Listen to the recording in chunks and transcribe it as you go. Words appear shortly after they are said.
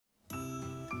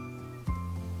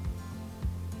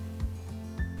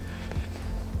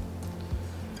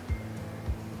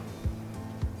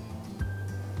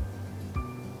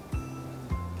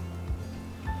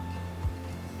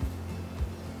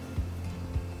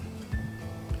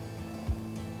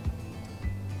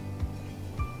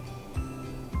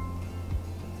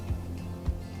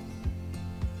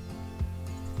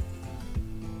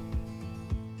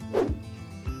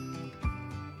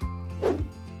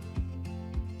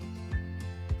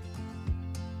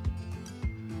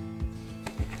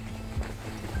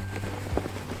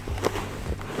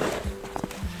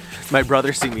My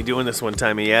brother seen me doing this one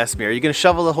time. He asked me, are you going to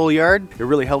shovel the whole yard? It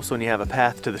really helps when you have a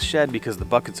path to the shed because the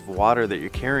buckets of water that you're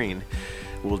carrying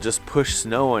will just push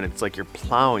snow, and it's like you're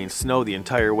plowing snow the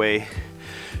entire way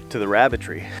to the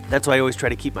rabbitry. That's why I always try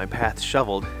to keep my path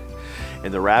shoveled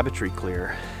and the rabbitry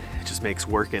clear. It just makes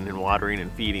working and watering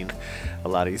and feeding a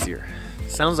lot easier.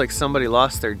 Sounds like somebody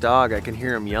lost their dog. I can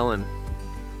hear him yelling.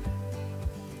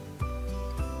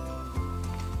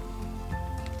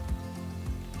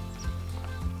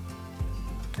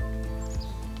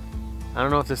 I don't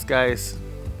know if this guy's...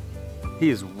 he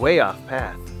is way off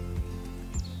path.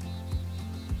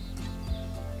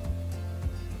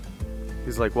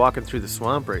 He's like walking through the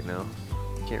swamp right now.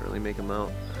 Can't really make him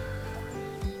out.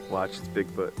 Watch, it's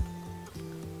Bigfoot.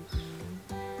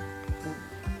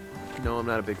 No, I'm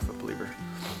not a Bigfoot believer.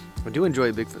 I do enjoy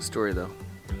a Bigfoot story though.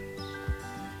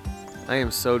 I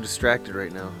am so distracted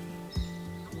right now.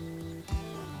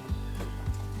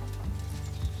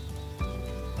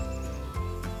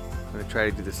 I'm gonna try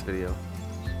to do this video.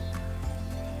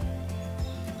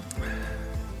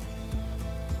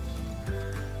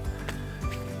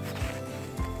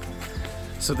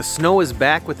 So the snow is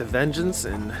back with a vengeance.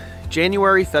 In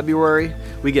January, February,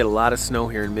 we get a lot of snow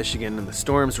here in Michigan, and the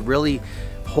storms really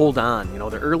hold on. You know,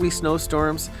 the early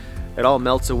snowstorms, it all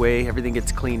melts away, everything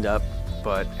gets cleaned up.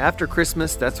 But after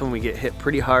Christmas, that's when we get hit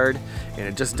pretty hard, and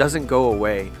it just doesn't go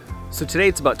away. So today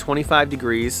it's about 25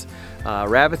 degrees.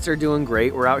 Rabbits are doing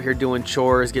great. We're out here doing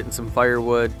chores, getting some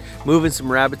firewood, moving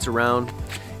some rabbits around.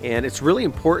 And it's really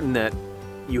important that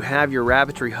you have your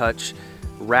rabbitry hutch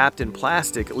wrapped in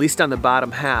plastic, at least on the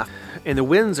bottom half. And the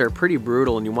winds are pretty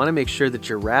brutal, and you want to make sure that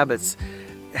your rabbits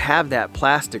have that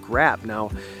plastic wrap.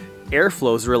 Now,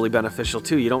 airflow is really beneficial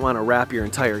too. You don't want to wrap your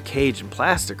entire cage in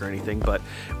plastic or anything, but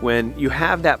when you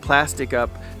have that plastic up,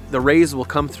 the rays will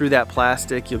come through that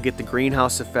plastic. You'll get the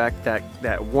greenhouse effect.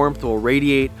 That warmth will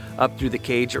radiate up through the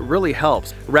cage. It really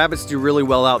helps. Rabbits do really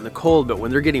well out in the cold, but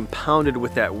when they're getting pounded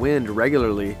with that wind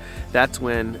regularly, that's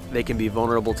when they can be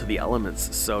vulnerable to the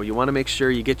elements. So you want to make sure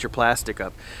you get your plastic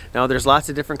up. Now there's lots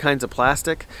of different kinds of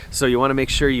plastic, so you want to make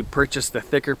sure you purchase the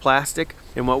thicker plastic.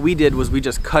 And what we did was we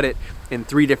just cut it in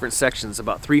 3 different sections,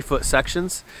 about 3-foot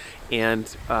sections,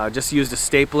 and just used a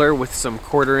stapler with some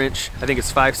 1/4 inch, I think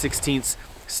it's 5/16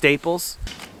 staples.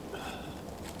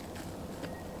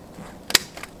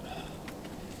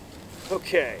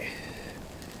 Okay.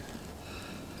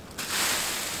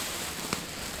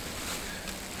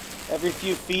 Every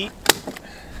few feet.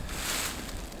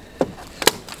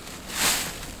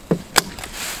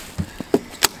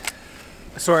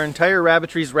 So our entire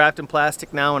rabbitry is wrapped in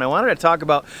plastic now, and I wanted to talk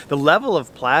about the level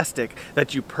of plastic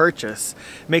that you purchase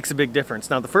makes a big difference.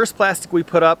 Now the first plastic we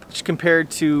put up compared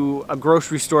to a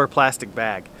grocery store plastic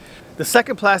bag. The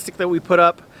second plastic that we put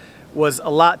up was a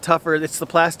lot tougher. It's the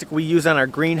plastic we use on our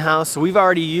greenhouse. So we've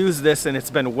already used this and it's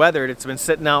been weathered. It's been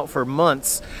sitting out for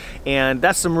months, and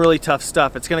that's some really tough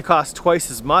stuff. It's gonna cost twice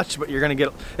as much, but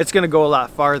it's gonna go a lot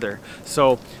farther.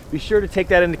 So be sure to take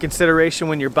that into consideration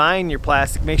when you're buying your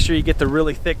plastic. Make sure you get the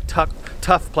really thick,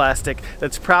 tough plastic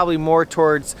that's probably more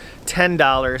towards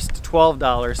 $10 to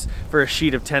 $12 for a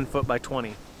sheet of 10 foot by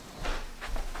 20.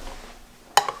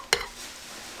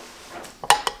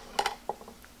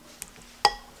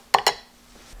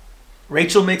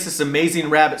 Rachel makes this amazing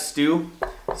rabbit stew.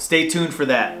 Stay tuned for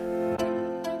that.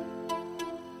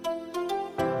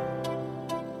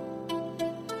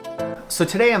 So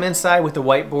today I'm inside with the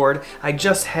whiteboard. I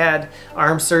just had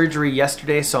arm surgery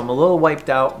yesterday, so I'm a little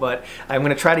wiped out, but I'm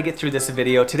gonna try to get through this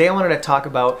video. Today I wanted to talk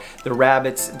about the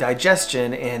rabbit's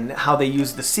digestion and how they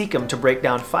use the cecum to break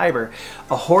down fiber.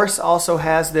 A horse also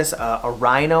has this, a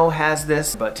rhino has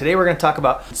this, but today we're gonna talk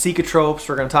about cecotropes.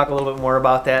 We're gonna talk a little bit more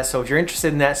about that, so if you're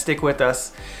interested in that, stick with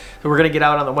us. So we're gonna get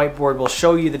out on the whiteboard. We'll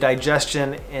show you the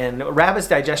digestion, and rabbit's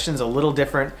digestion is a little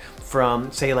different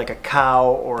from, say, like a cow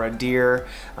or a deer.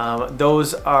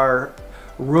 Those are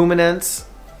ruminants,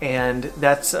 and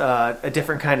that's a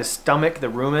different kind of stomach, the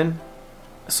rumen.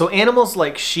 So animals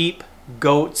like sheep,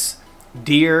 goats,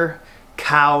 deer,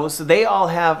 cows, they all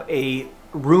have a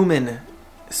rumen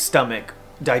stomach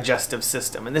digestive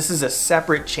system, and this is a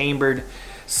separate chambered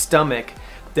stomach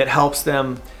that helps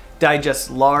them digest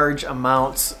large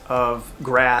amounts of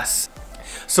grass.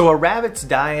 So a rabbit's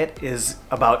diet is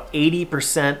about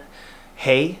 80%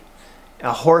 hay.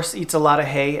 A horse eats a lot of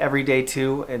hay every day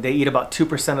too, and they eat about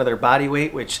 2% of their body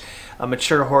weight, which a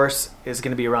mature horse is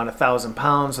going to be around 1,000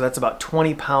 pounds, so that's about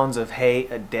 20 pounds of hay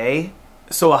a day.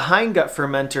 So a hindgut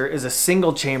fermenter is a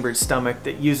single-chambered stomach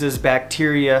that uses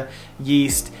bacteria,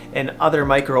 yeast, and other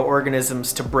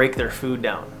microorganisms to break their food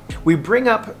down. We bring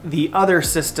up the other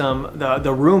system,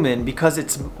 the rumen, because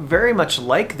it's very much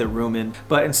like the rumen,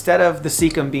 but instead of the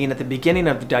cecum being at the beginning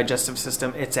of the digestive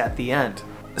system, it's at the end.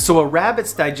 So a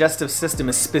rabbit's digestive system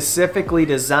is specifically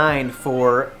designed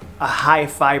for a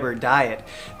high-fiber diet.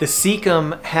 The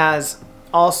cecum has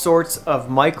all sorts of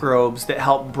microbes that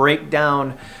help break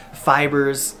down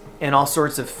fibers and all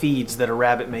sorts of feeds that a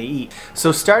rabbit may eat.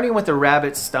 So starting with the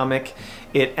rabbit's stomach,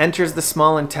 it enters the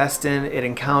small intestine, it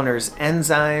encounters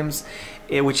enzymes,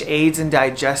 which aids in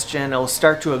digestion. It will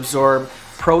start to absorb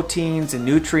proteins and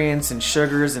nutrients and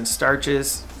sugars and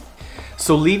starches.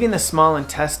 So leaving the small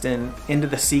intestine into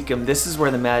the cecum, this is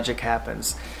where the magic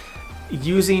happens.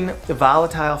 Using the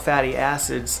volatile fatty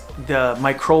acids, the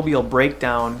microbial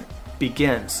breakdown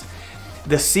begins.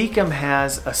 The cecum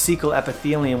has a cecal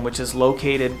epithelium which is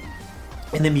located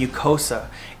in the mucosa,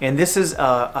 and this is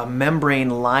a membrane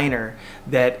liner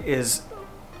that is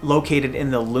located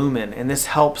in the lumen, and this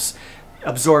helps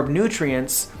absorb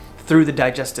nutrients through the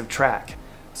digestive tract.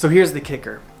 So here's the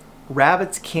kicker.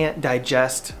 Rabbits can't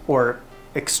digest or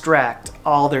extract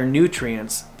all their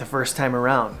nutrients the first time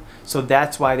around. So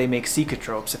that's why they make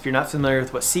cecotropes. If you're not familiar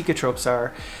with what cecotropes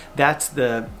are, that's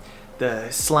the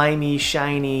slimy,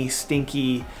 shiny,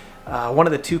 stinky, one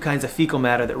of the two kinds of fecal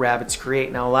matter that rabbits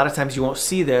create. Now, a lot of times you won't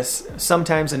see this.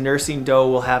 Sometimes a nursing doe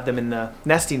will have them in the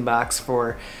nesting box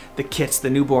for the kits, the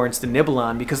newborns, to nibble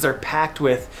on, because they're packed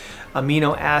with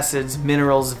amino acids,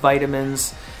 minerals,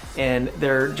 vitamins, and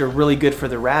they're really good for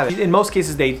the rabbit. In most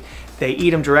cases, they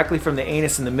eat them directly from the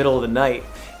anus in the middle of the night.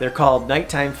 They're called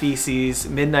nighttime feces,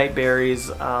 midnight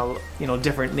berries,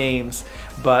 different names,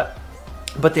 but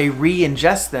they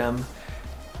re-ingest them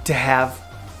to have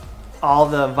all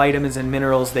the vitamins and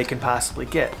minerals they can possibly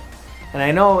get. And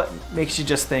I know it makes you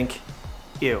just think,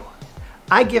 ew.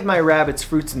 I give my rabbits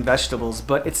fruits and vegetables,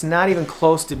 but it's not even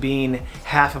close to being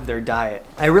half of their diet.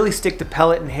 I really stick to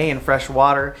pellet and hay and fresh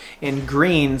water and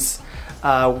greens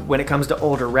when it comes to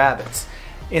older rabbits.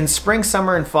 In spring,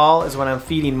 summer, and fall is when I'm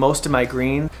feeding most of my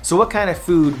greens. So what kind of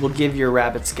food will give your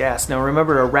rabbits gas? Now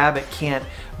remember, a rabbit can't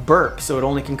burp, so it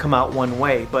only can come out one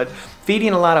way, but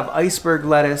feeding a lot of iceberg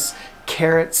lettuce,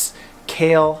 carrots,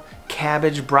 kale,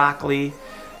 cabbage, broccoli,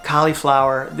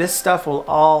 cauliflower, this stuff will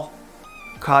all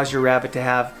cause your rabbit to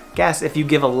have gas if you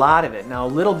give a lot of it. Now a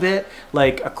little bit,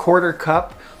 like a quarter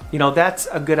cup, that's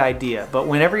a good idea, but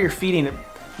whenever you're feeding it,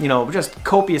 just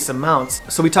copious amounts.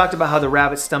 So we talked about how the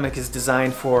rabbit's stomach is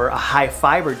designed for a high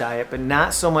fiber diet, but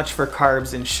not so much for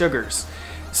carbs and sugars.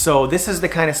 So this is the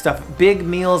kind of stuff, big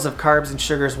meals of carbs and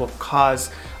sugars will cause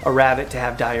a rabbit to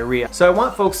have diarrhea. So I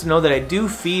want folks to know that I do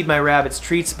feed my rabbits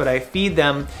treats, but I feed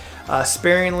them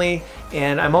sparingly,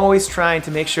 and I'm always trying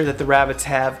to make sure that the rabbits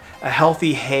have a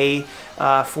healthy hay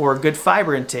for good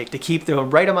fiber intake to keep the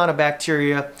right amount of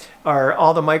bacteria or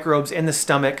all the microbes in the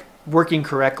stomach working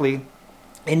correctly.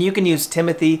 And you can use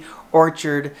Timothy,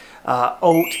 orchard,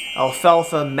 oat,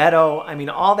 alfalfa, meadow. I mean,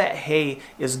 all that hay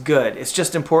is good. It's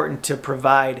just important to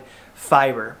provide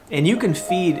fiber. And you can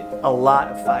feed a lot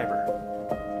of fiber.